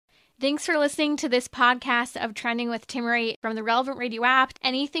Thanks for listening to this podcast of Trending with Timmery from the Relevant Radio app.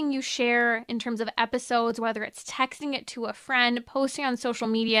 Anything you share in terms of episodes, whether it's texting it to a friend, posting on social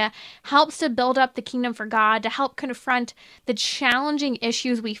media, helps to build up the kingdom for God, to help confront the challenging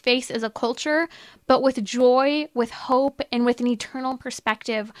issues we face as a culture, but with joy, with hope, and with an eternal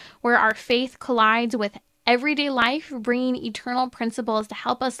perspective where our faith collides with everyday life, bringing eternal principles to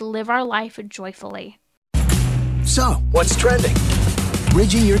help us live our life joyfully. So, what's trending?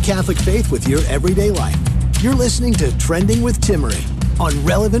 Bridging your Catholic faith with your everyday life. You're listening to Trending with Timmery on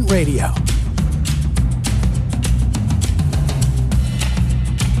Relevant Radio.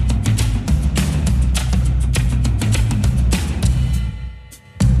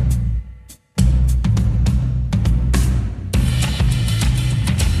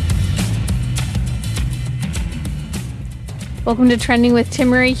 Welcome to Trending with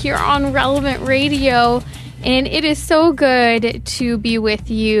Timmery here on Relevant Radio. And it is so good to be with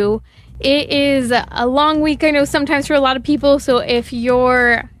you. It is a long week, I know, sometimes for a lot of people. So if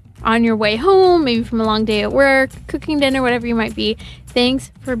you're on your way home, maybe from a long day at work, cooking dinner, whatever you might be,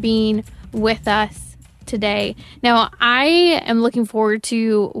 thanks for being with us today. Now, I am looking forward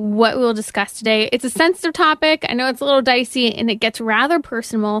to what we'll discuss today. It's a sensitive topic. I know it's a little dicey and it gets rather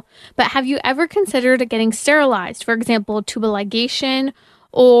personal, but have you ever considered getting sterilized? For example, tubal ligation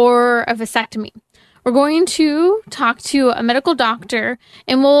or a vasectomy? We're going to talk to a medical doctor,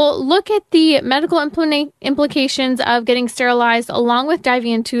 and we'll look at the medical implications of getting sterilized, along with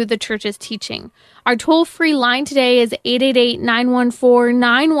diving into the church's teaching. Our toll-free line today is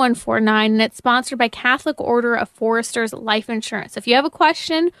 888-914-9149, and it's sponsored by Catholic Order of Foresters Life Insurance. If you have a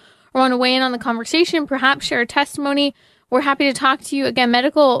question or want to weigh in on the conversation, perhaps share a testimony, we're happy to talk to you. Again,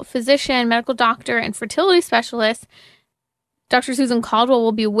 medical physician, medical doctor, and fertility specialist Dr. Susan Caldwell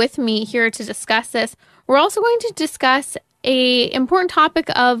will be with me here to discuss this. We're also going to discuss an important topic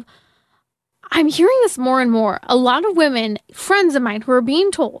of, I'm hearing this more and more, a lot of women, friends of mine, who are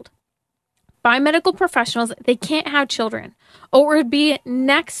being told by medical professionals they can't have children, or it would be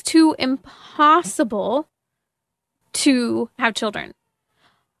next to impossible to have children.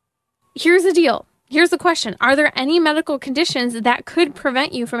 Here's the deal. Here's the question. Are there any medical conditions that could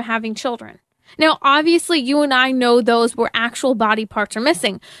prevent you from having children? Now, obviously, you and I know those where actual body parts are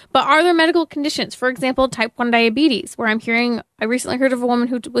missing, but are there medical conditions? For example, type 1 diabetes, where I recently heard of a woman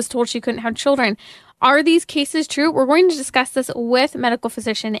who was told she couldn't have children. Are these cases true? We're going to discuss this with medical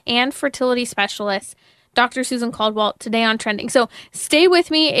physician and fertility specialist, Dr. Susan Caldwell, today on Trending. So stay with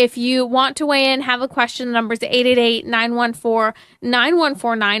me. If you want to weigh in, have a question, the number is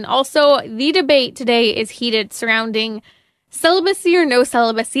 888-914-9149. Also, the debate today is heated surrounding celibacy or no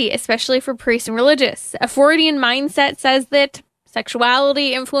celibacy, especially for priests and religious. A Freudian mindset says that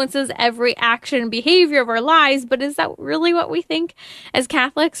sexuality influences every action and behavior of our lives, but is that really what we think as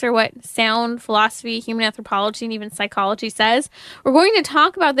Catholics, or what sound philosophy, human anthropology, and even psychology says? We're going to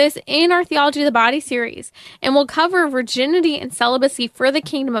talk about this in our Theology of the Body series, and we'll cover virginity and celibacy for the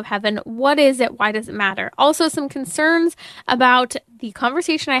kingdom of heaven. What is it? Why does it matter? Also, some concerns about the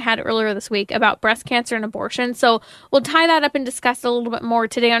conversation I had earlier this week about breast cancer and abortion. So we'll tie that up and discuss it a little bit more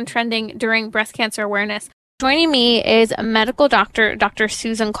today on Trending during Breast Cancer Awareness. Joining me is a medical doctor, Dr.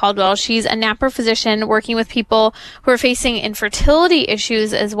 Susan Caldwell. She's a NAPR physician working with people who are facing infertility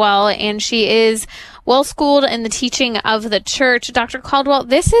issues as well, and she is well-schooled in the teaching of the church. Dr. Caldwell,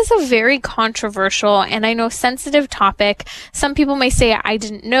 this is a very controversial and I know sensitive topic. Some people may say, I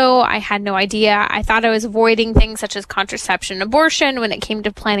didn't know, I had no idea, I thought I was avoiding things such as contraception and abortion when it came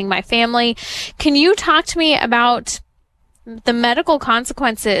to planning my family. Can you talk to me about the medical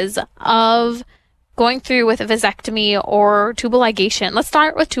consequences of going through with a vasectomy or tubal ligation? Let's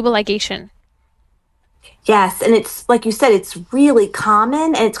start with tubal ligation. Yes, and it's like you said, it's really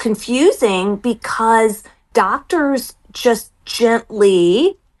common and it's confusing because doctors just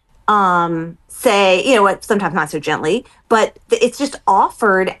gently say, you know what, sometimes not so gently, but it's just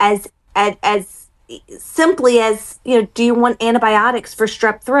offered as simply as, you know, do you want antibiotics for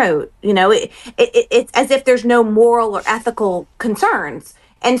strep throat? You know, it's as if there's no moral or ethical concerns.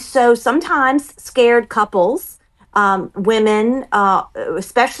 And so sometimes scared couples, women,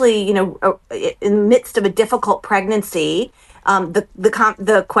 especially, you know, in the midst of a difficult pregnancy,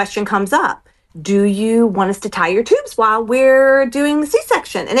 the question comes up: do you want us to tie your tubes while we're doing the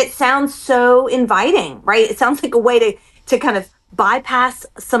C-section? And it sounds so inviting, right? It sounds like a way to kind of bypass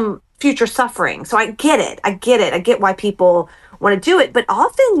some future suffering. So I get it. I get why people want to do it, but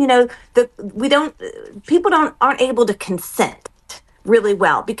often, you know, people aren't able to consent really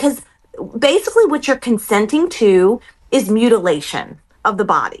well, because basically what you're consenting to is mutilation of the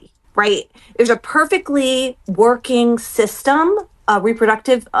body, right? There's a perfectly working system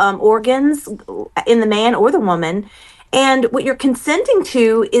reproductive organs in the man or the woman. And what you're consenting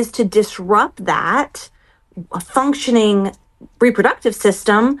to is to disrupt that functioning reproductive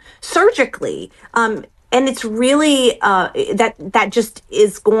system surgically. And it's really that just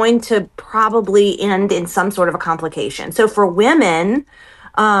is going to probably end in some sort of a complication. So for women,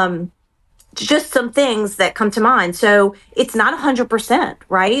 just some things that come to mind. So it's not 100%,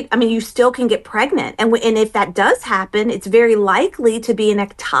 right? I mean, you still can get pregnant. And if that does happen, it's very likely to be an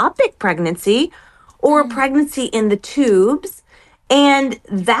ectopic pregnancy or a pregnancy in the tubes. And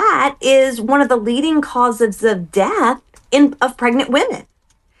that is one of the leading causes of death of pregnant women.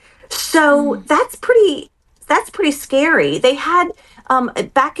 So that's pretty scary. They had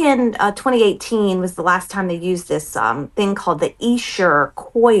back in 2018 was the last time they used this thing called the Escher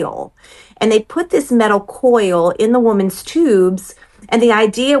coil, and they put this metal coil in the woman's tubes, and the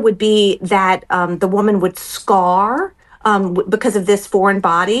idea would be that the woman would scar because of this foreign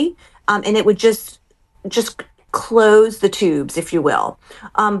body, and it would just close the tubes, if you will.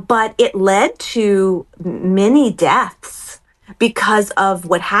 But it led to many deaths because of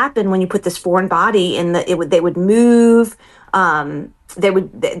what happened when you put this foreign body in they would move.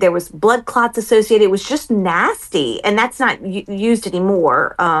 There was blood clots associated. It was just nasty, and that's not used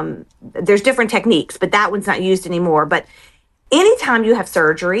anymore. There's different techniques, but that one's not used anymore. But anytime you have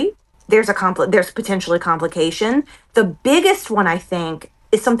surgery, there's potentially a complication. The biggest one, I think,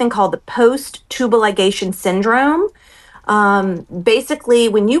 is something called the post-tubal ligation syndrome. Basically,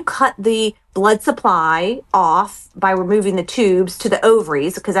 when you cut the blood supply off by removing the tubes to the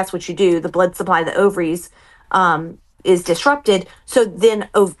ovaries, because that's what you do, the blood supply to the ovaries is disrupted. So then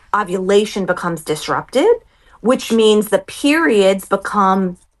ovulation becomes disrupted, which means the periods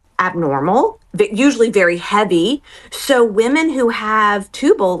become abnormal, usually very heavy. So women who have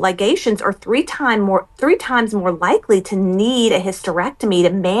tubal ligations are three times more likely to need a hysterectomy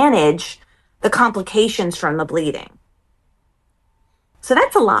to manage the complications from the bleeding. So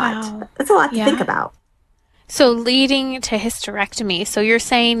that's a lot. Wow. That's a lot to think about. So leading to hysterectomy. So you're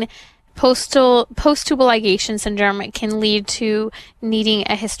saying post-tubal ligation syndrome can lead to needing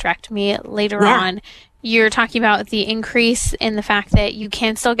a hysterectomy later on. You're talking about the increase in the fact that you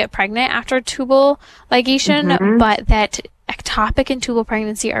can still get pregnant after tubal ligation, but that ectopic and tubal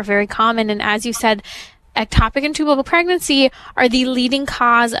pregnancy are very common. And as you said, ectopic and tubal pregnancy are the leading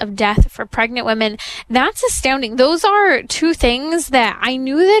cause of death for pregnant women. That's astounding. Those are two things that I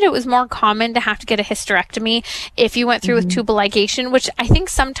knew that it was more common to have to get a hysterectomy if you went through with tubal ligation, which I think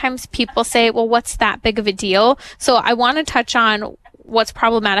sometimes people say, well, what's that big of a deal? So I want to touch on what's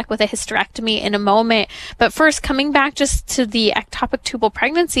problematic with a hysterectomy in a moment. But first, coming back just to the ectopic tubal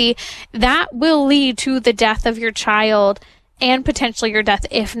pregnancy, that will lead to the death of your child and potentially your death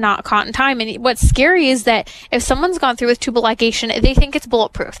if not caught in time. And what's scary is that if someone's gone through with tubal ligation, they think it's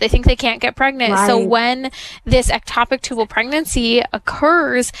bulletproof. They think they can't get pregnant. Right. So when this ectopic tubal pregnancy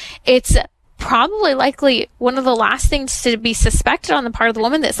occurs, it's probably likely one of the last things to be suspected on the part of the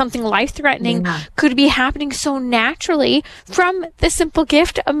woman that something life-threatening could be happening so naturally from the simple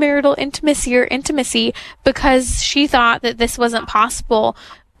gift of marital intimacy because she thought that this wasn't possible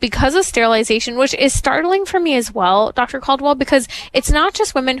because of sterilization, which is startling for me as well, Dr. Caldwell, because it's not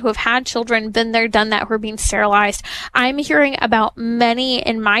just women who have had children, been there, done that, who are being sterilized. I'm hearing about many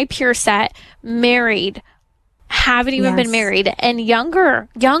in my peer set, married, haven't even been married, and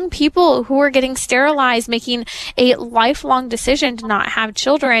young people who are getting sterilized, making a lifelong decision to not have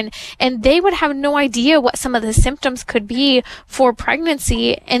children, and they would have no idea what some of the symptoms could be for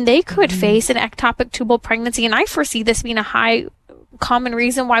pregnancy, and they could face an ectopic tubal pregnancy. And I foresee this being a high common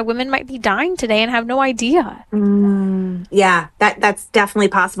reason why women might be dying today and have no idea. Yeah, that's definitely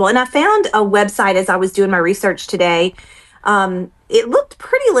possible. And I found a website as I was doing my research today. It looked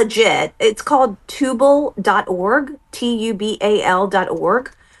pretty legit. It's called tubal.org,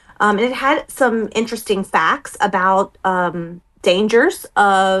 tubal.org. And it had some interesting facts about dangers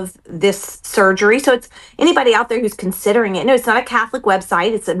of this surgery. So it's anybody out there who's considering it. No, it's not a Catholic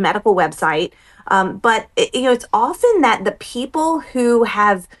website. It's a medical website. But it's often that the people who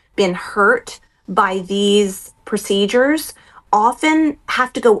have been hurt by these procedures often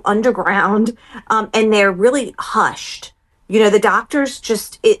have to go underground, and they're really hushed. The doctors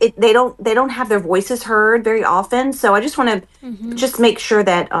just they don't have their voices heard very often. So I just want to just make sure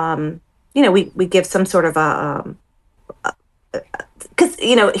that we give some sort of because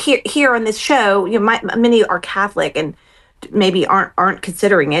here on this show, many are Catholic and maybe aren't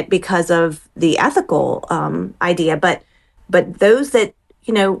considering it because of the ethical idea, but those that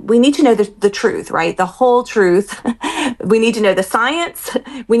we need to know the truth, right? The whole truth. We need to know the science.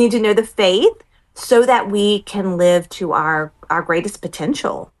 We need to know the faith, so that we can live to our greatest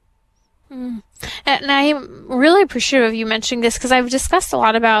potential. And I'm really appreciative of you mentioning this because I've discussed a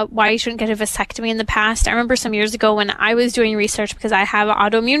lot about why you shouldn't get a vasectomy in the past. I remember some years ago when I was doing research because I have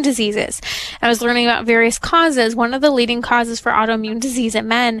autoimmune diseases. I was learning about various causes. One of the leading causes for autoimmune disease in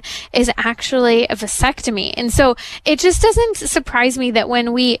men is actually a vasectomy. And so it just doesn't surprise me that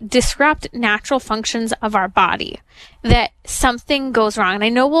when we disrupt natural functions of our body, that something goes wrong. And I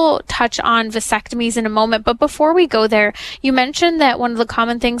know we'll touch on vasectomies in a moment, but before we go there, you mentioned that one of the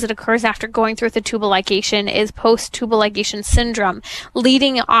common things that occurs after going through the tubal ligation is post-tubal ligation syndrome,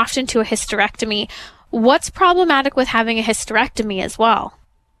 leading often to a hysterectomy. What's problematic with having a hysterectomy as well?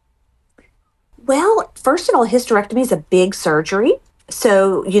 Well, first of all, hysterectomy is a big surgery.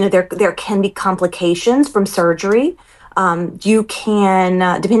 So, there can be complications from surgery. You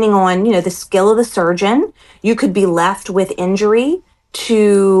can, depending on, the skill of the surgeon, you could be left with injury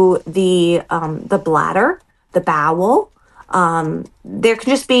to the bladder, the bowel. There can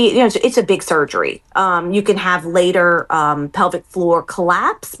just be, it's a big surgery. You can have later pelvic floor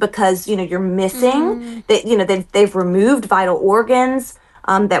collapse because, you're missing that, they've removed vital organs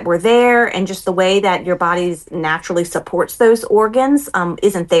that were there, and just the way that your body naturally supports those organs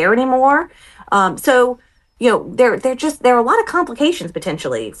isn't there anymore. So there are a lot of complications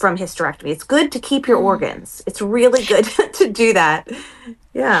potentially from hysterectomy. It's good to keep your organs. It's really good to do that.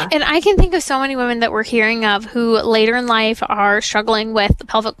 Yeah. And I can think of so many women that we're hearing of who later in life are struggling with the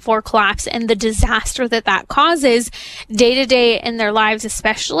pelvic floor collapse and the disaster that causes day to day in their lives,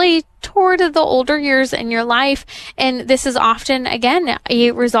 especially toward the older years in your life. And this is often, again,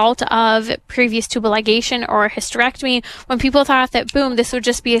 a result of previous tubal ligation or hysterectomy. When people thought that, boom, this would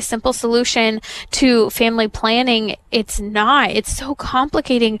just be a simple solution to family planning, it's not. It's so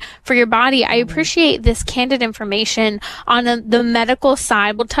complicating for your body. I appreciate this candid information on the medical side.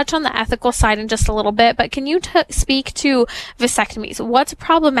 We'll touch on the ethical side in just a little bit, but can you speak to vasectomies? What's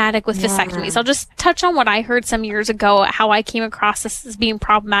problematic with vasectomies? I'll just touch on what I heard some years ago, how I came across this as being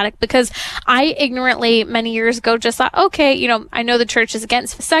problematic, because I ignorantly many years ago just thought, okay, I know the church is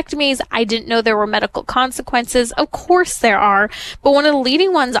against vasectomies. I didn't know there were medical consequences. Of course there are. But one of the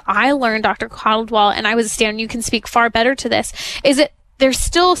leading ones I learned, Dr. Caldwell, and I was Stan, you can speak far better to this, is that there's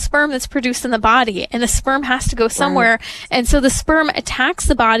still sperm that's produced in the body, and the sperm has to go somewhere. Right. And so the sperm attacks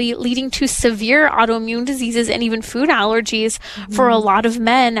the body, leading to severe autoimmune diseases and even food allergies for a lot of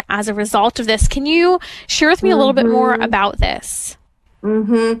men as a result of this. Can you share with me a little bit more about this?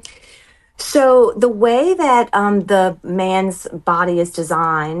 So the way that the man's body is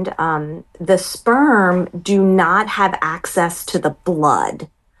designed, the sperm do not have access to the blood,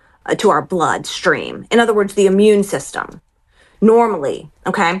 to our bloodstream. In other words, the immune system. Normally,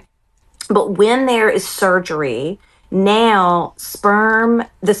 okay? But when there is surgery, now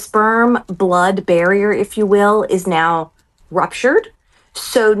the sperm blood barrier, if you will, is now ruptured.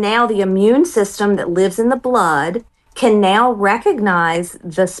 So now the immune system that lives in the blood can now recognize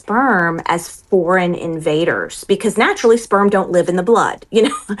the sperm as foreign invaders, because naturally sperm don't live in the blood,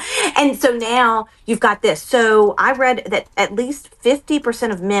 And so now you've got this. So I read that at least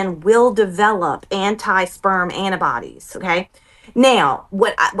 50% of men will develop anti-sperm antibodies, okay? Now,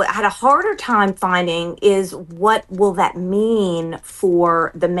 what I had a harder time finding is what will that mean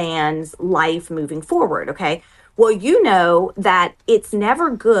for the man's life moving forward, okay? Well, you know that it's never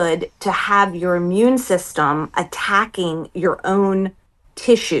good to have your immune system attacking your own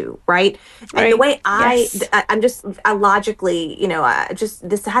tissue, right? Right. And the way I logically,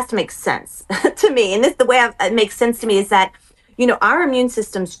 this has to make sense to me. And the way it makes sense to me is that, our immune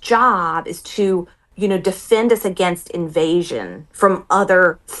system's job is to defend us against invasion from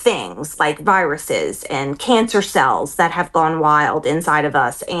other things like viruses and cancer cells that have gone wild inside of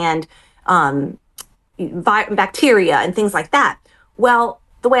us, and bacteria and things like that. Well,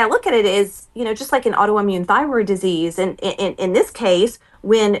 the way I look at it is, just like an autoimmune thyroid disease, and in this case,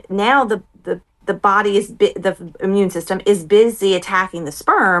 when now the body the immune system is busy attacking the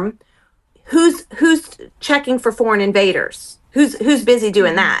sperm, who's checking for foreign invaders? Who's busy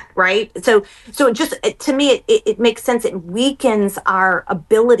doing that, right? So it just, to me, it makes sense. It weakens our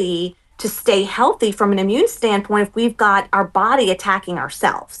ability to stay healthy from an immune standpoint if we've got our body attacking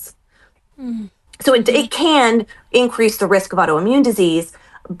ourselves. So it can increase the risk of autoimmune disease,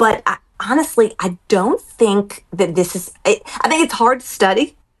 but honestly, I don't think that this is. I think it's hard to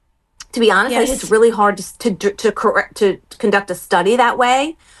study. To be honest, I think it's really hard to conduct a study that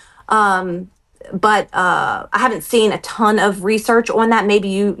way. But I haven't seen a ton of research on that. Maybe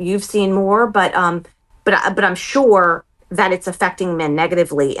you've seen more, but I'm sure that it's affecting men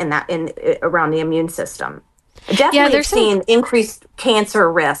negatively around the immune system. Definitely, I've seen increased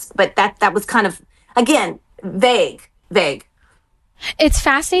cancer risk, but that was kind of Again, vague. It's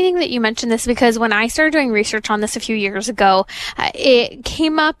fascinating that you mentioned this because when I started doing research on this a few years ago, it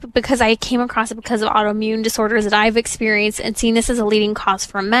came up because I came across it because of autoimmune disorders that I've experienced and seen this as a leading cause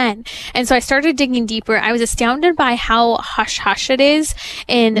for men. And so I started digging deeper. I was astounded by how hush-hush it is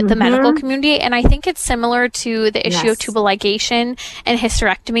in the medical community. And I think it's similar to the issue of tubal ligation and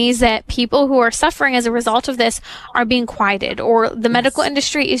hysterectomies, that people who are suffering as a result of this are being quieted, or the medical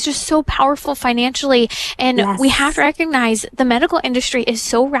industry is just so powerful financially. And we have to recognize the medical industry is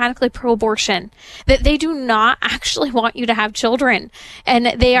so radically pro-abortion that they do not actually want you to have children, and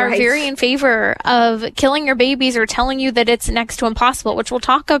they are very in favor of killing your babies or telling you that it's next to impossible, which we'll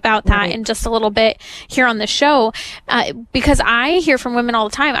talk about that in just a little bit here on the show, because I hear from women all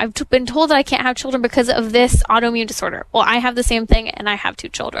the time, I've been told that I can't have children because of this autoimmune disorder. Well, I have the same thing and I have 2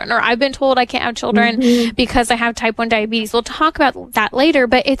 children. Or I've been told I can't have children because I have type 1 diabetes. We'll talk about that later,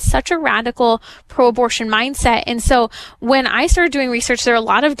 but it's such a radical pro-abortion mindset. And so when I started doing research, there are a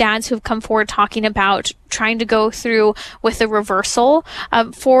lot of dads who have come forward talking about trying to go through with a reversal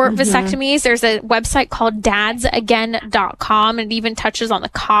for vasectomies. There's a website called dadsagain.com, and it even touches on the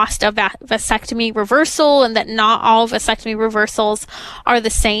cost of vasectomy reversal and that not all vasectomy reversals are the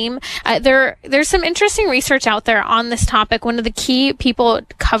same. There's some interesting research out there on this topic. One of the key people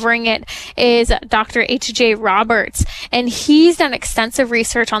covering it is Dr. H.J. Roberts, and he's done extensive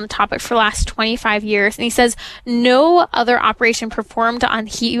research on the topic for the last 25 years. And he says no other operation performed on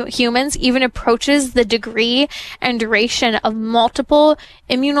humans even approaches the degree and duration of multiple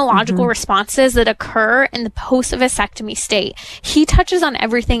immunological responses that occur in the post-vasectomy state. He touches on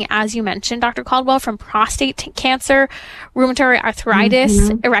everything, as you mentioned, Dr. Caldwell, from prostate cancer, rheumatoid arthritis,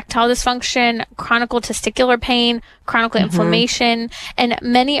 erectile dysfunction, chronic testicular pain, chronic inflammation, and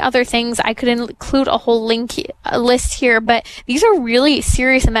many other things. I could include a whole list here, but these are really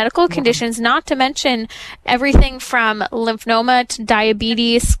serious medical conditions, not to mention everything from lymphoma to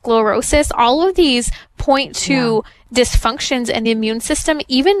diabetes, sclerosis. All of these point to dysfunctions in the immune system,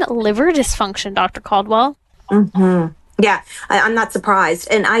 even liver dysfunction, Dr. Caldwell. Yeah, I'm not surprised.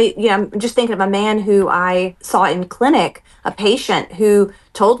 And I'm just thinking of a man who I saw in clinic, a patient who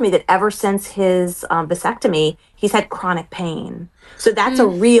told me that ever since his vasectomy, he's had chronic pain. So that's a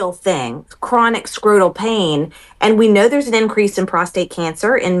real thing, chronic scrotal pain. And we know there's an increase in prostate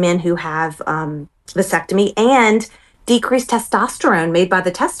cancer in men who have vasectomy, and decreased testosterone made by the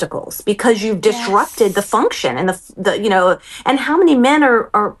testicles, because you've disrupted the function and and how many men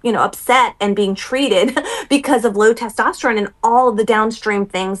are upset and being treated because of low testosterone and all of the downstream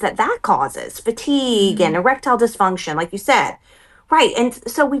things that causes, fatigue and erectile dysfunction, like you said. Right. And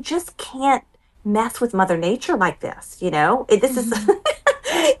so we just can't mess with Mother Nature like this. This is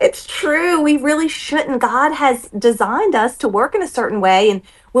it's true. We really shouldn't. God has designed us to work in a certain way, and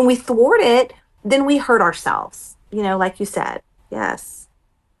when we thwart it, then we hurt ourselves. Like you said. Yes.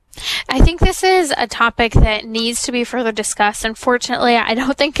 I think this is a topic that needs to be further discussed. Unfortunately, I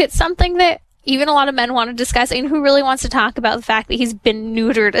don't think it's something that even a lot of men want to discuss, and who really wants to talk about the fact that he's been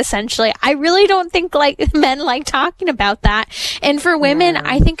neutered, essentially. I really don't think men like talking about that. And for women,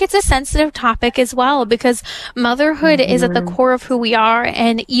 I think it's a sensitive topic as well, because motherhood is at the core of who we are.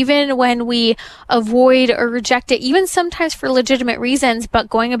 And even when we avoid or reject it, even sometimes for legitimate reasons, but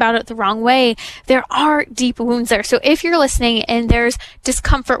going about it the wrong way, there are deep wounds there. So if you're listening and there's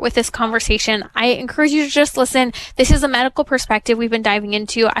discomfort with this conversation, I encourage you to just listen. This is a medical perspective we've been diving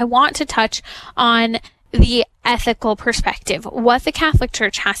into. I want to touch on the ethical perspective, what the Catholic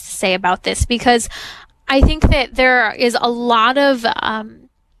Church has to say about this, because I think that there is a lot of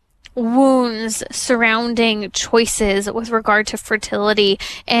wounds surrounding choices with regard to fertility,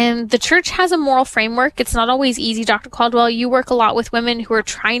 and the Church has a moral framework. It's not always easy. Dr. Caldwell, you work a lot with women who are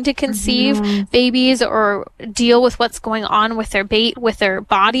trying to conceive babies or deal with what's going on with their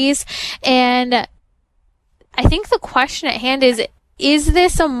bodies, and I think the question at hand is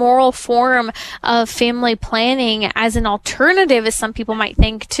this a moral form of family planning as an alternative, as some people might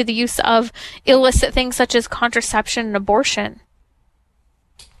think, to the use of illicit things such as contraception and abortion?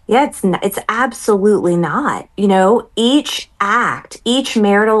 Yeah, it's absolutely not. Each act, each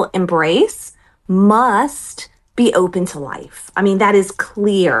marital embrace must be open to life. I mean, that is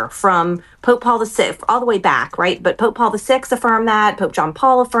clear from Pope Paul VI all the way back, right? But Pope Paul VI affirmed that, Pope John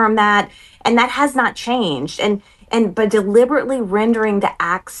Paul affirmed that, and that has not changed. And by deliberately rendering the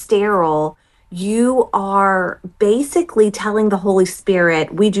act sterile, you are basically telling the Holy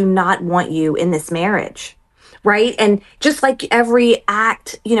Spirit, we do not want you in this marriage, right? And just like every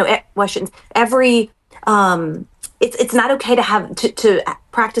act, it's not okay to have to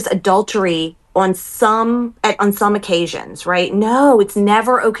practice adultery on some occasions, right? No, it's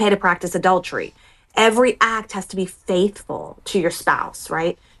never okay to practice adultery. Every act has to be faithful to your spouse,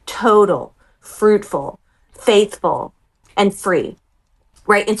 right? Total, fruitful, faithful, and free,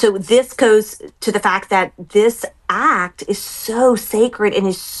 right? And so this goes to the fact that this act is so sacred and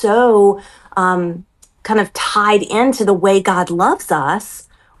is so kind of tied into the way God loves us,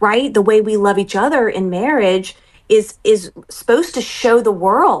 right? The way we love each other in marriage is supposed to show the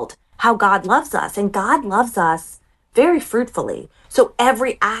world how God loves us, and God loves us very fruitfully. So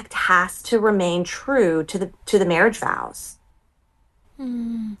every act has to remain true to the marriage vows.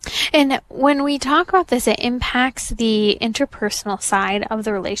 And when we talk about this, it impacts the interpersonal side of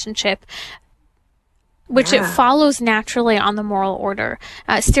the relationship, which it follows naturally on the moral order.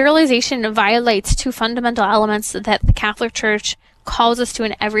 Sterilization violates two fundamental elements that the Catholic Church calls us to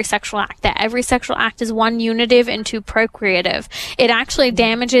in every sexual act, that every sexual act is one, unitive, and two, procreative. It actually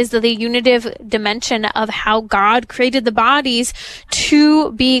damages the unitive dimension of how God created the bodies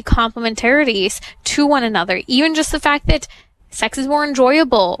to be complementarities to one another. Even just the fact that sex is more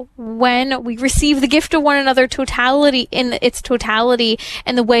enjoyable when we receive the gift of one another totality in its totality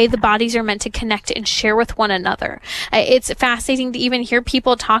and the way the bodies are meant to connect and share with one another. It's fascinating to even hear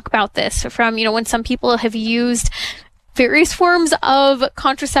people talk about this from, when some people have used various forms of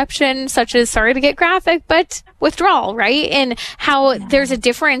contraception, such as, sorry to get graphic, but withdrawal, right? And how there's a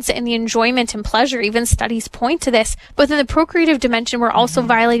difference in the enjoyment and pleasure. Even studies point to this. But in the procreative dimension, we're also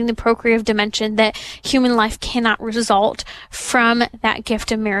violating the procreative dimension that human life cannot result from that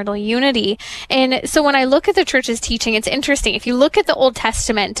gift of marital unity. And so when I look at the church's teaching, it's interesting. If you look at the Old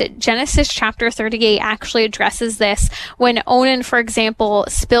Testament, Genesis chapter 38 actually addresses this when Onan, for example,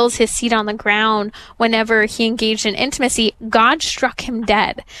 spills his seed on the ground whenever he engaged in intimacy. God struck him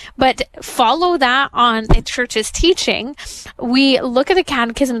dead. But follow that on the church's teaching. We look at the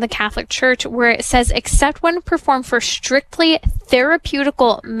Catechism of the Catholic Church where it says, except when performed for strictly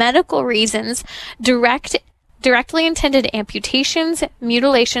therapeutical medical reasons, directly intended amputations,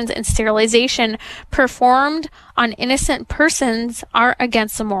 mutilations, and sterilization performed on innocent persons are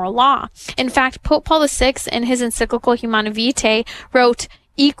against the moral law. In fact, Pope Paul VI, in his encyclical Humanae Vitae, wrote,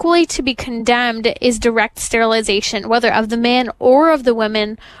 equally to be condemned is direct sterilization, whether of the man or of the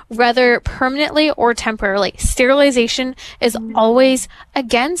woman, whether permanently or temporarily. Sterilization is always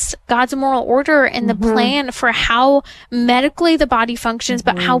against God's moral order and the plan for how medically the body functions,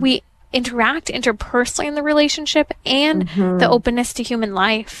 but how we interact interpersonally in the relationship and the openness to human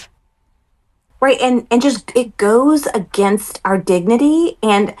life. Right. And just, it goes against our dignity.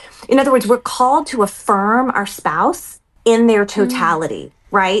 And in other words, we're called to affirm our spouse in their totality,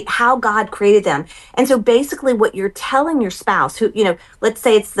 right? How God created them. And so basically what you're telling your spouse, who, let's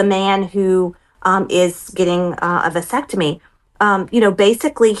say it's the man who is getting a vasectomy,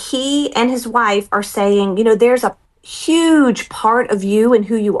 basically he and his wife are saying, there's a huge part of you and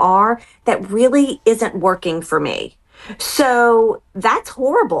who you are that really isn't working for me. So that's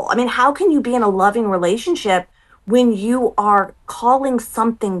horrible. I mean, how can you be in a loving relationship when you are calling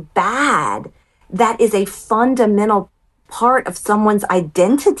something bad that is a fundamental part of someone's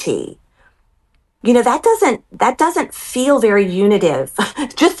identity? That doesn't feel very unitive,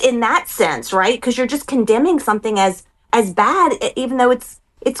 just in that sense, right? Because you're just condemning something as bad, even though it's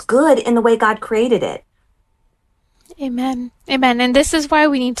good in the way God created it. Amen. Amen. And this is why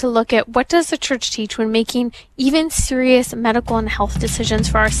we need to look at what does the church teach when making even serious medical and health decisions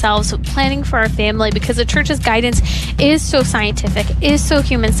for ourselves, planning for our family, because the church's guidance is so scientific, is so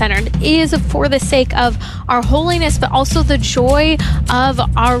human-centered, is for the sake of our holiness, but also the joy of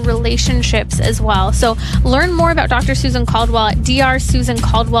our relationships as well. So learn more about Dr. Susan Caldwell at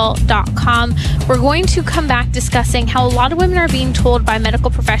drsusancaldwell.com. We're going to come back discussing how a lot of women are being told by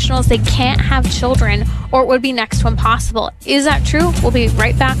medical professionals they can't have children or it would be next to impossible. Is that true? We'll be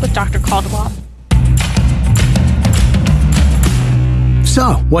right back with Dr. Caldwell.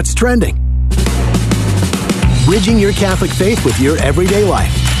 So, what's trending? Bridging your Catholic faith with your everyday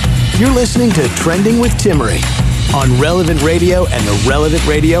life. You're listening to Trending with Timmerie on Relevant Radio and the Relevant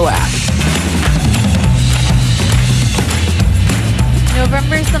Radio app.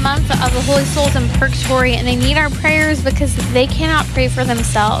 November is the month of the Holy Souls in Purgatory, and they need our prayers because they cannot pray for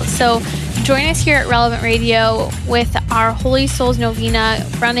themselves. So join us here at Relevant Radio with our Holy Souls Novena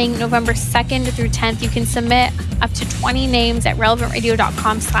running November 2nd through 10th. You can submit up to 20 names at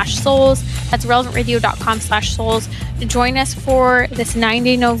relevantradio.com/souls. That's relevantradio.com/souls. Join us for this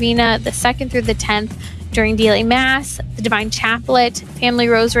 9-day novena, the 2nd through the 10th, during daily mass, the Divine Chaplet, Family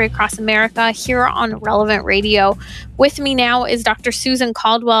Rosary across America, here on Relevant Radio. With me now is Dr. Susan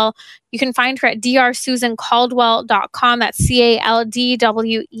Caldwell. You can find her at drsusancaldwell.com. That's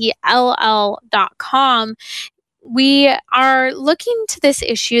CALDWELL.com. we are looking to this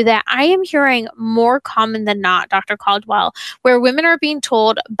issue that I am hearing more common than not, Dr. Caldwell, where women are being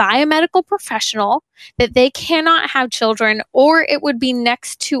told by a medical professional that they cannot have children, or it would be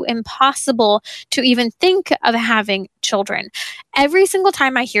next to impossible to even think of having children. Every single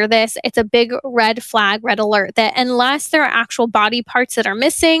time I hear this, it's a big red flag, red alert that unless there are actual body parts that are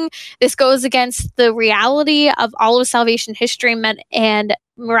missing, this goes against the reality of all of salvation history and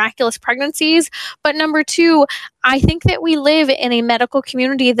miraculous pregnancies. But number two, I think that we live in a medical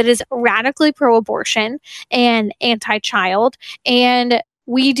community that is radically pro-abortion and anti-child, and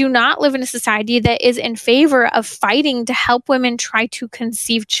we do not live in a society that is in favor of fighting to help women try to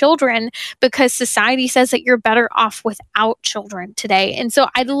conceive children, because society says that you're better off without children today. And so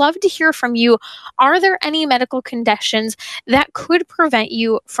I'd love to hear from you. Are there any medical conditions that could prevent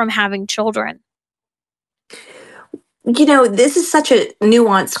you from having children? This is such a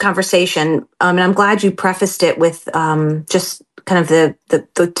nuanced conversation, and I'm glad you prefaced it with just kind of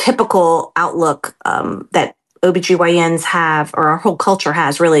the typical outlook that OBGYNs have, or our whole culture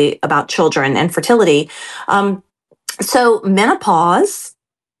has, really, about children and fertility. So menopause,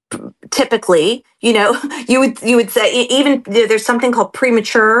 typically, you would say, even there's something called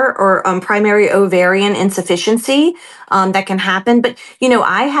premature or primary ovarian insufficiency that can happen. But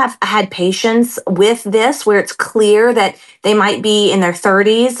I have had patients with this where it's clear that they might be in their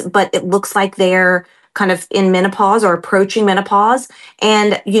 30s, but it looks like they're kind of in menopause or approaching menopause,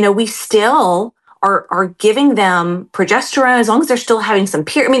 and we still are giving them progesterone as long as they're still having some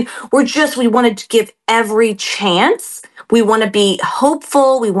period. I mean, we want to give every chance. We want to be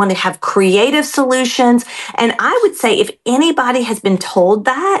hopeful. We want to have creative solutions. And I would say, if anybody has been told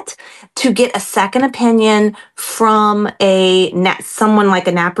that, to get a second opinion from someone like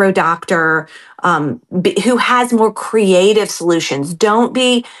a NAPRO doctor who has more creative solutions. Don't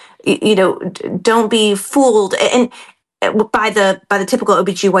be fooled and by the typical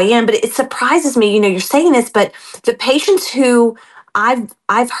OBGYN. But it surprises me, you're saying this, but the patients who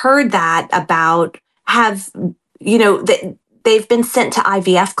I've heard that about have, that they've been sent to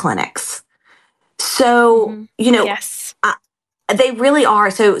IVF clinics. So, Yes. They really are.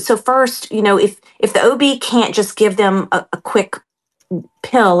 So first, if the OB can't just give them a quick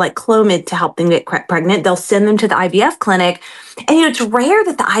pill like Clomid to help them get pregnant, they'll send them to the IVF clinic. And it's rare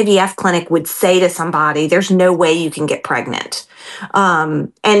that the IVF clinic would say to somebody, "There's no way you can get pregnant."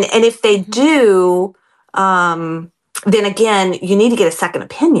 And if they do, then again, you need to get a second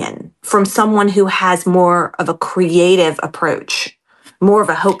opinion from someone who has more of a creative approach, more of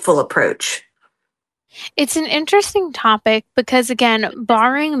a hopeful approach. It's an interesting topic because, again,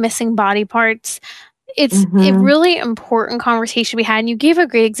 barring missing body parts, it's a really important conversation we had. And you gave a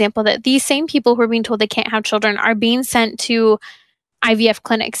great example that these same people who are being told they can't have children are being sent to IVF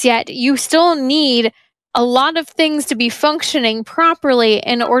clinics, yet you still need a lot of things to be functioning properly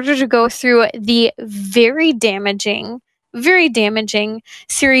in order to go through the very damaging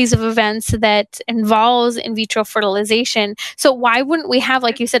series of events that involves in vitro fertilization. So why wouldn't we have,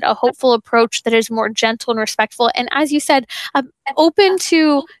 like you said, a hopeful approach that is more gentle and respectful? And as you said, open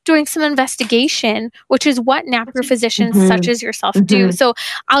to doing some investigation, which is what NAPRO physicians such as yourself do. So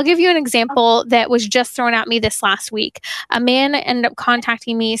I'll give you an example that was just thrown at me this last week. A man ended up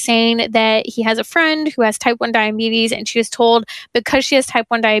contacting me saying that he has a friend who has type 1 diabetes, and she was told because she has type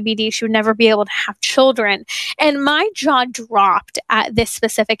 1 diabetes, she would never be able to have children. And my jaw dropped at this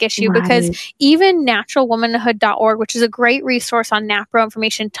specific issue because even naturalwomanhood.org, which is a great resource on NAPRO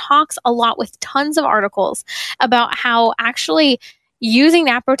information, talks a lot with tons of articles about how actually using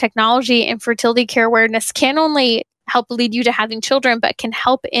NAPRO technology and fertility care awareness can only help lead you to having children, but can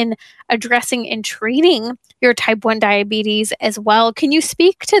help in addressing and treating your type 1 diabetes as well. Can you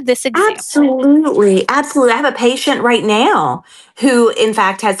speak to this example? Absolutely. Absolutely. I have a patient right now who, in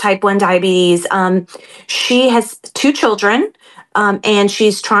fact, has type 1 diabetes. She has 2 children. And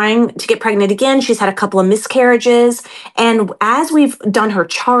she's trying to get pregnant again. She's had a couple of miscarriages. And as we've done her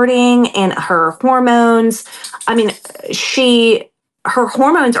charting and her hormones, I mean, her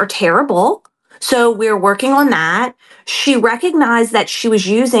hormones are terrible. So we're working on that. She recognized that she was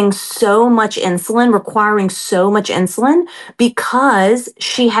using so much insulin, requiring so much insulin, because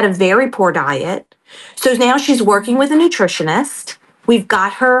she had a very poor diet. So now she's working with a nutritionist. We've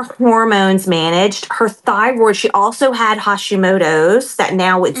got her hormones managed. Her thyroid, she also had Hashimoto's, that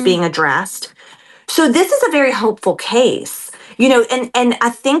now it's being addressed. So this is a very hopeful case, and I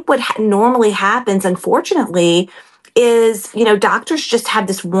think what normally happens, unfortunately, is, doctors just have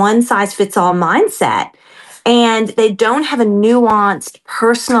this one size fits all mindset. and they don't have a nuanced,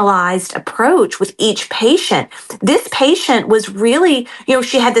 personalized approach with each patient. This patient was really,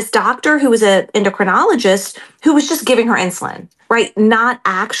 she had this doctor who was an endocrinologist who was just giving her insulin, right? Not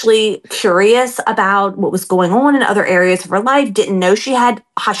actually curious about what was going on in other areas of her life, didn't know she had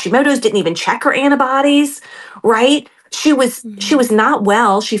Hashimoto's, didn't even check her antibodies, right? She was not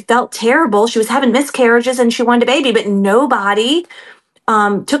well. She felt terrible. She was having miscarriages and she wanted a baby, but nobody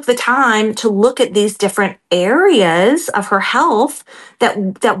took the time to look at these different areas of her health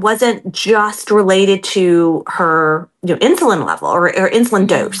that wasn't just related to her insulin level or insulin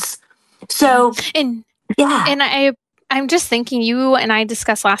dose. So, and yeah. I'm just thinking, you and I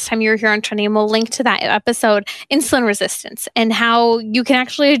discussed last time you were here on Trending, and we'll link to that episode, insulin resistance, and how you can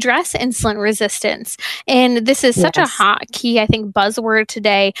actually address insulin resistance. And this is such a hot key, I think, buzzword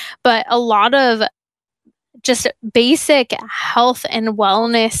today, but a lot of just basic health and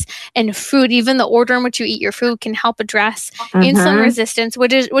wellness and food, even the order in which you eat your food, can help address insulin resistance,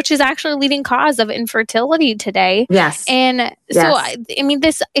 which is actually a leading cause of infertility today. Yes. And so, I mean,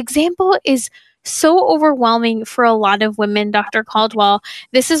 this example is so overwhelming for a lot of women, Dr. Caldwell.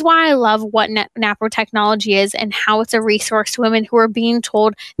 This is why I love what NAPRO technology is and how it's a resource to women who are being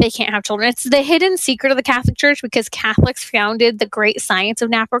told they can't have children. It's the hidden secret of the Catholic Church because Catholics founded the great science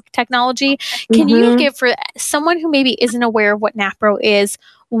of NAPRO technology. Can you give, for someone who maybe isn't aware of what NAPRO is,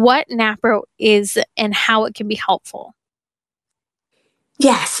 what NAPRO is and how it can be helpful?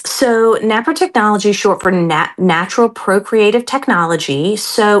 Yes. So NAPRO technology is short for natural procreative technology.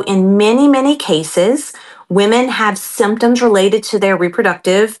 So in many, many cases, women have symptoms related to their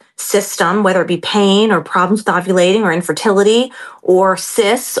reproductive system, whether it be pain or problems with ovulating or infertility or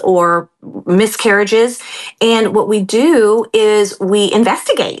cysts or miscarriages. And what we do is we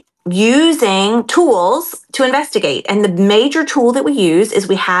investigate using tools to investigate. And the major tool that we use is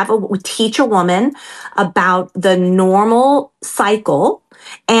we teach a woman about the normal cycle,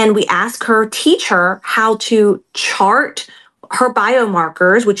 and we teach her how to chart her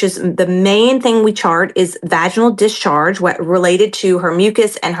biomarkers, which is the main thing we chart is vaginal discharge, related to her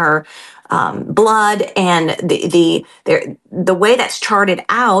mucus and her blood, and the way that's charted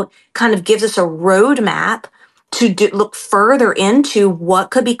out kind of gives us a roadmap to look further into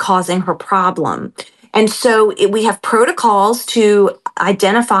what could be causing her problem. And so we have protocols to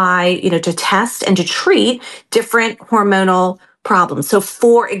identify, to test and to treat different hormonal problems. So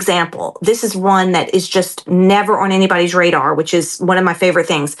for example, this is one that is just never on anybody's radar, which is one of my favorite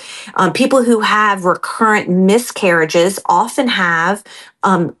things. People who have recurrent miscarriages often have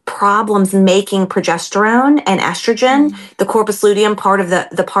problems making progesterone and estrogen, the corpus luteum, part of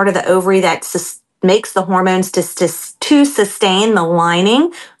the ovary that makes the hormones to sustain the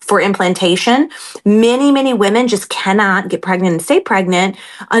lining for implantation. Many, many women just cannot get pregnant and stay pregnant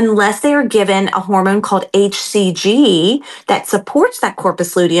unless they are given a hormone called HCG that supports that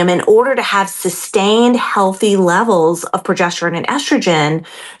corpus luteum in order to have sustained healthy levels of progesterone and estrogen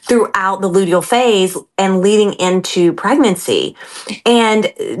throughout the luteal phase and leading into pregnancy.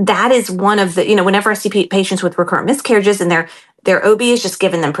 And that is one of the, whenever I see patients with recurrent miscarriages and their OB is just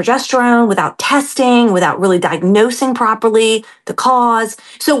giving them progesterone without testing, without really diagnosing properly the cause.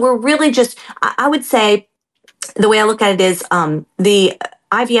 So we're really I would say the way I look at it is the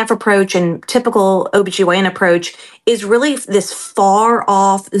IVF approach and typical OBGYN approach is really this far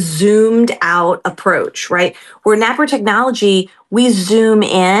off, zoomed out approach, right? Where NAPRO technology, we zoom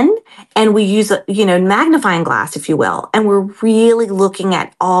in and we use a magnifying glass, if you will, and we're really looking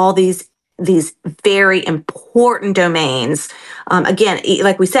at all these very important domains. Again,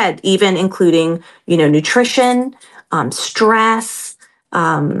 like we said, even including, nutrition, stress.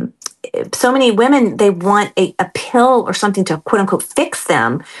 So many women, they want a pill or something to quote unquote fix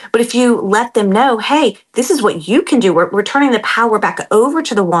them. But if you let them know, hey, this is what you can do, we're turning the power back over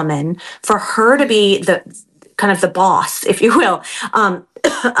to the woman for her to be the kind of the boss, if you will,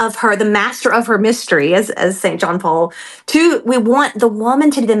 of her, the master of her mystery, as St. John Paul II. We want the woman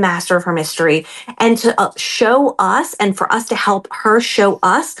to be the master of her mystery and to show us, and for us to help her show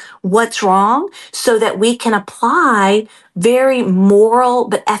us what's wrong so that we can apply very moral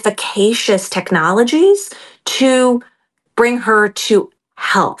but efficacious technologies to bring her to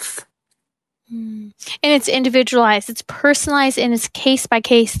health. And it's individualized, it's personalized, and it's case by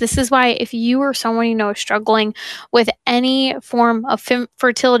case. This is why if you or someone you know is struggling with any form of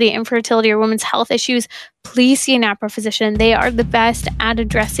fertility, infertility, or women's health issues, please see a NAPRO physician. They are the best at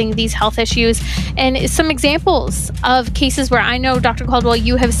addressing these health issues. And some examples of cases where I know, Dr. Caldwell,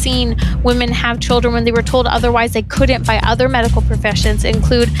 you have seen women have children when they were told otherwise they couldn't by other medical professions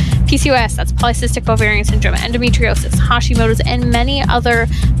include PCOS, that's polycystic ovarian syndrome, endometriosis, Hashimoto's, and many other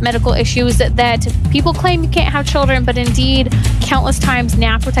medical issues that people claim you can't have children, but indeed, countless times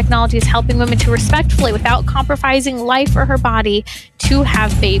natural technology is helping women to respectfully, without compromising life or her body, to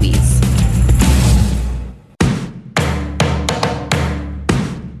have babies.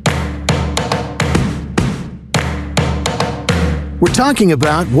 We're talking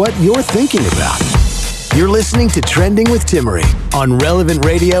about what you're thinking about. You're listening to Trending with Timmery on Relevant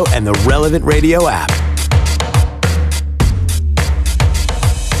Radio and the Relevant Radio app.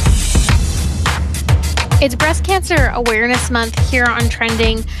 It's Breast Cancer Awareness Month here on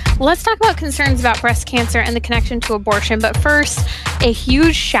Trending. Let's talk about concerns about breast cancer and the connection to abortion. But first, a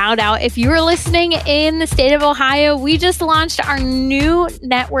huge shout out. If you're listening in the state of Ohio, we just launched our new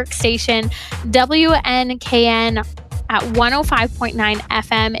network station, WNKN, at 105.9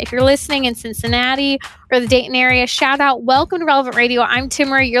 FM. If you're listening in Cincinnati or the Dayton area, shout out. Welcome to Relevant Radio. I'm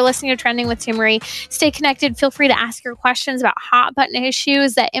Timmery. You're listening to Trending with Timmery. Stay connected. Feel free to ask your questions about hot button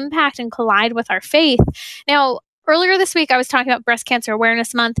issues that impact and collide with our faith. Now, earlier this week, I was talking about Breast Cancer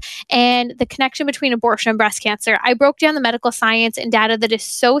Awareness Month and the connection between abortion and breast cancer. I broke down the medical science and data that is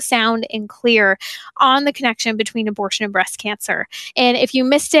so sound and clear on the connection between abortion and breast cancer. And if you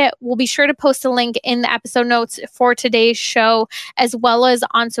missed it, we'll be sure to post a link in the episode notes for today's show, as well as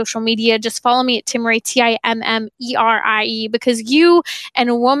on social media. Just follow me at Timmery, Timmerie, because you and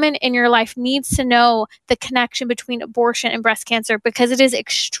a woman in your life needs to know the connection between abortion and breast cancer, because it is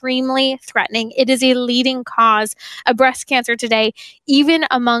extremely threatening. It is a leading cause of breast cancer today, even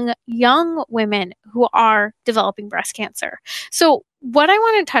among young women who are developing breast cancer. So what I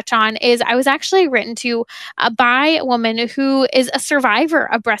want to touch on is I was actually written to by a woman who is a survivor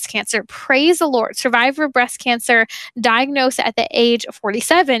of breast cancer. Praise the Lord. Survivor of breast cancer, diagnosed at the age of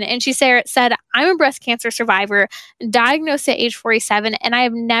 47. And she said, I'm a breast cancer survivor, diagnosed at age 47, and I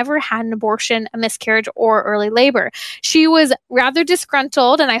have never had an abortion, a miscarriage, or early labor. She was rather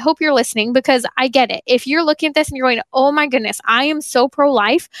disgruntled, and I hope you're listening, because I get it. If you're looking at this and you're going, oh my goodness, I am so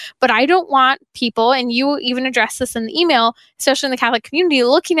pro-life, but I don't want people, and you even address this in the email, especially in the Catholic community,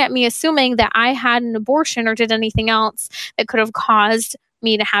 looking at me assuming that I had an abortion or did anything else that could have caused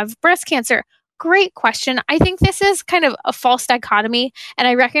me to have breast cancer. Great question. I think this is kind of a false dichotomy, and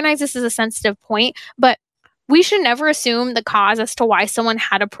I recognize this is a sensitive point, but we should never assume the cause as to why someone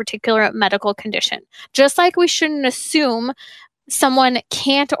had a particular medical condition. Just like we shouldn't assume someone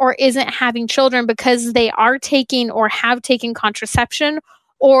can't or isn't having children because they are taking or have taken contraception,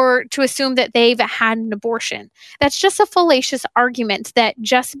 or to assume that they've had an abortion. That's just a fallacious argument that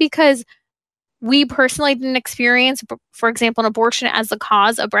just because we personally didn't experience, for example, an abortion as the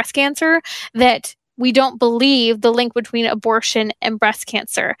cause of breast cancer, that we don't believe the link between abortion and breast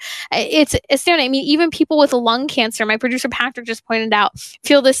cancer. It's astounding. I mean, even people with lung cancer, my producer Patrick just pointed out,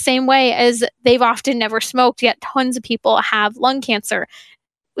 feel the same way, as they've often never smoked, yet tons of people have lung cancer.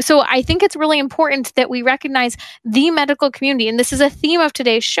 So I think it's really important that we recognize the medical community, and this is a theme of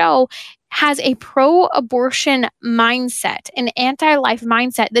today's show, has a pro-abortion mindset, an anti-life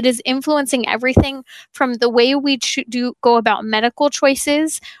mindset that is influencing everything from the way we go about medical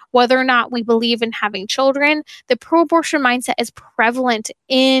choices, whether or not we believe in having children. The pro-abortion mindset is prevalent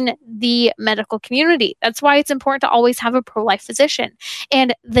in the medical community. That's why it's important to always have a pro-life physician.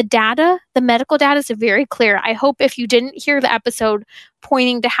 And the data, the medical data, is very clear. I hope if you didn't hear the episode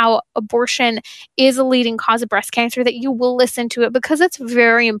pointing to how abortion is a leading cause of breast cancer, that you will listen to it, because it's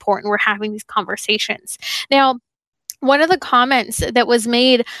very important we're having these conversations. Now, one of the comments that was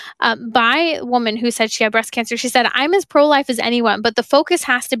made by a woman who said she had breast cancer, she said, I'm as pro-life as anyone, but the focus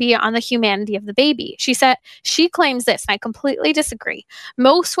has to be on the humanity of the baby. She said, she claims this, and I completely disagree.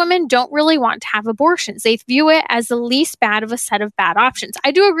 Most women don't really want to have abortions. They view it as the least bad of a set of bad options.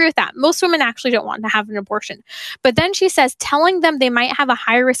 I do agree with that. Most women actually don't want to have an abortion. But then she says, telling them they might have a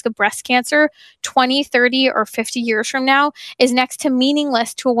higher risk of breast cancer 20, 30, or 50 years from now is next to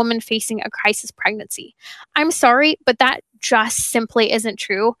meaningless to a woman facing a crisis pregnancy. I'm sorry, but that just simply isn't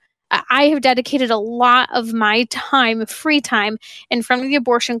true. I have dedicated a lot of my time, free time, in front of the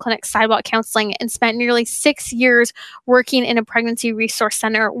abortion clinic sidewalk counseling, and spent nearly 6 years working in a pregnancy resource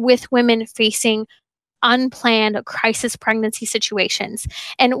center with women facing unplanned crisis pregnancy situations.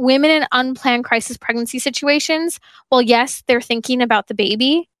 And women in unplanned crisis pregnancy situations, well, yes, they're thinking about the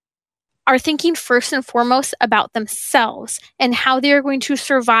baby, are thinking first and foremost about themselves and how they are going to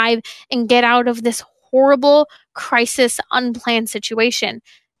survive and get out of this horrible crisis, unplanned situation.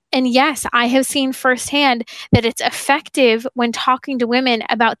 And yes, I have seen firsthand that it's effective when talking to women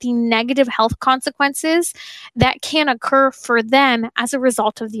about the negative health consequences that can occur for them as a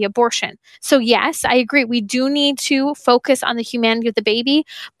result of the abortion. So yes, I agree. We do need to focus on the humanity of the baby,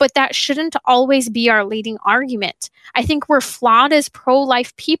 but that shouldn't always be our leading argument. I think we're flawed as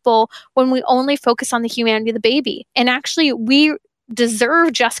pro-life people when we only focus on the humanity of the baby. And actually, we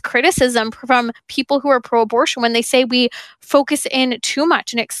deserve just criticism from people who are pro-abortion when they say we focus in too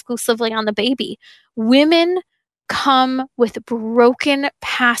much and exclusively on the baby. Women come with broken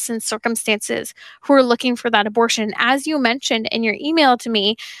past and circumstances who are looking for that abortion. As you mentioned in your email to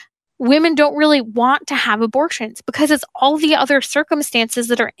me, women don't really want to have abortions because it's all the other circumstances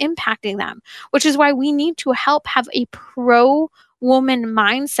that are impacting them, which is why we need to help have a pro-woman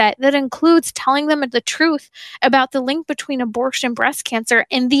mindset that includes telling them the truth about the link between abortion and breast cancer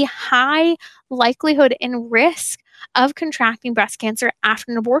and the high likelihood and risk of contracting breast cancer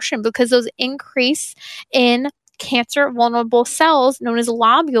after an abortion, because those increase in cancer vulnerable cells known as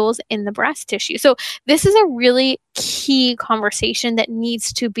lobules in the breast tissue. So this is a really key conversation that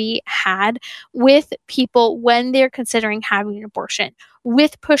needs to be had with people when they're considering having an abortion,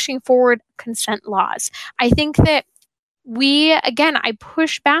 with pushing forward consent laws. I think that I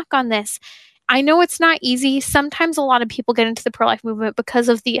push back on this. I know it's not easy. Sometimes a lot of people get into the pro-life movement because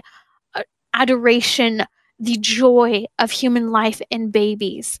of the adoration, the joy of human life and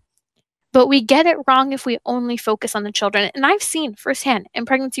babies. But we get it wrong if we only focus on the children. And I've seen firsthand in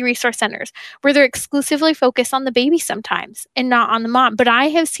pregnancy resource centers where they're exclusively focused on the baby sometimes and not on the mom. But I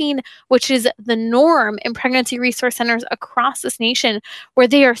have seen, which is the norm in pregnancy resource centers across this nation, where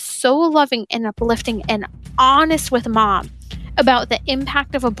they are so loving and uplifting and honest with mom about the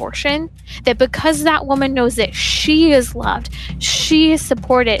impact of abortion, that because that woman knows that she is loved, she is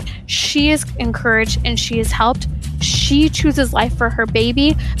supported, she is encouraged, and she is helped, she chooses life for her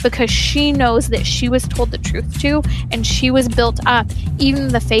baby because she knows that she was told the truth to, and she was built up even in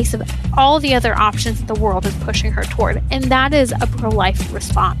the face of all the other options that the world is pushing her toward. And that is a pro-life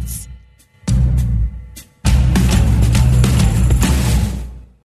response.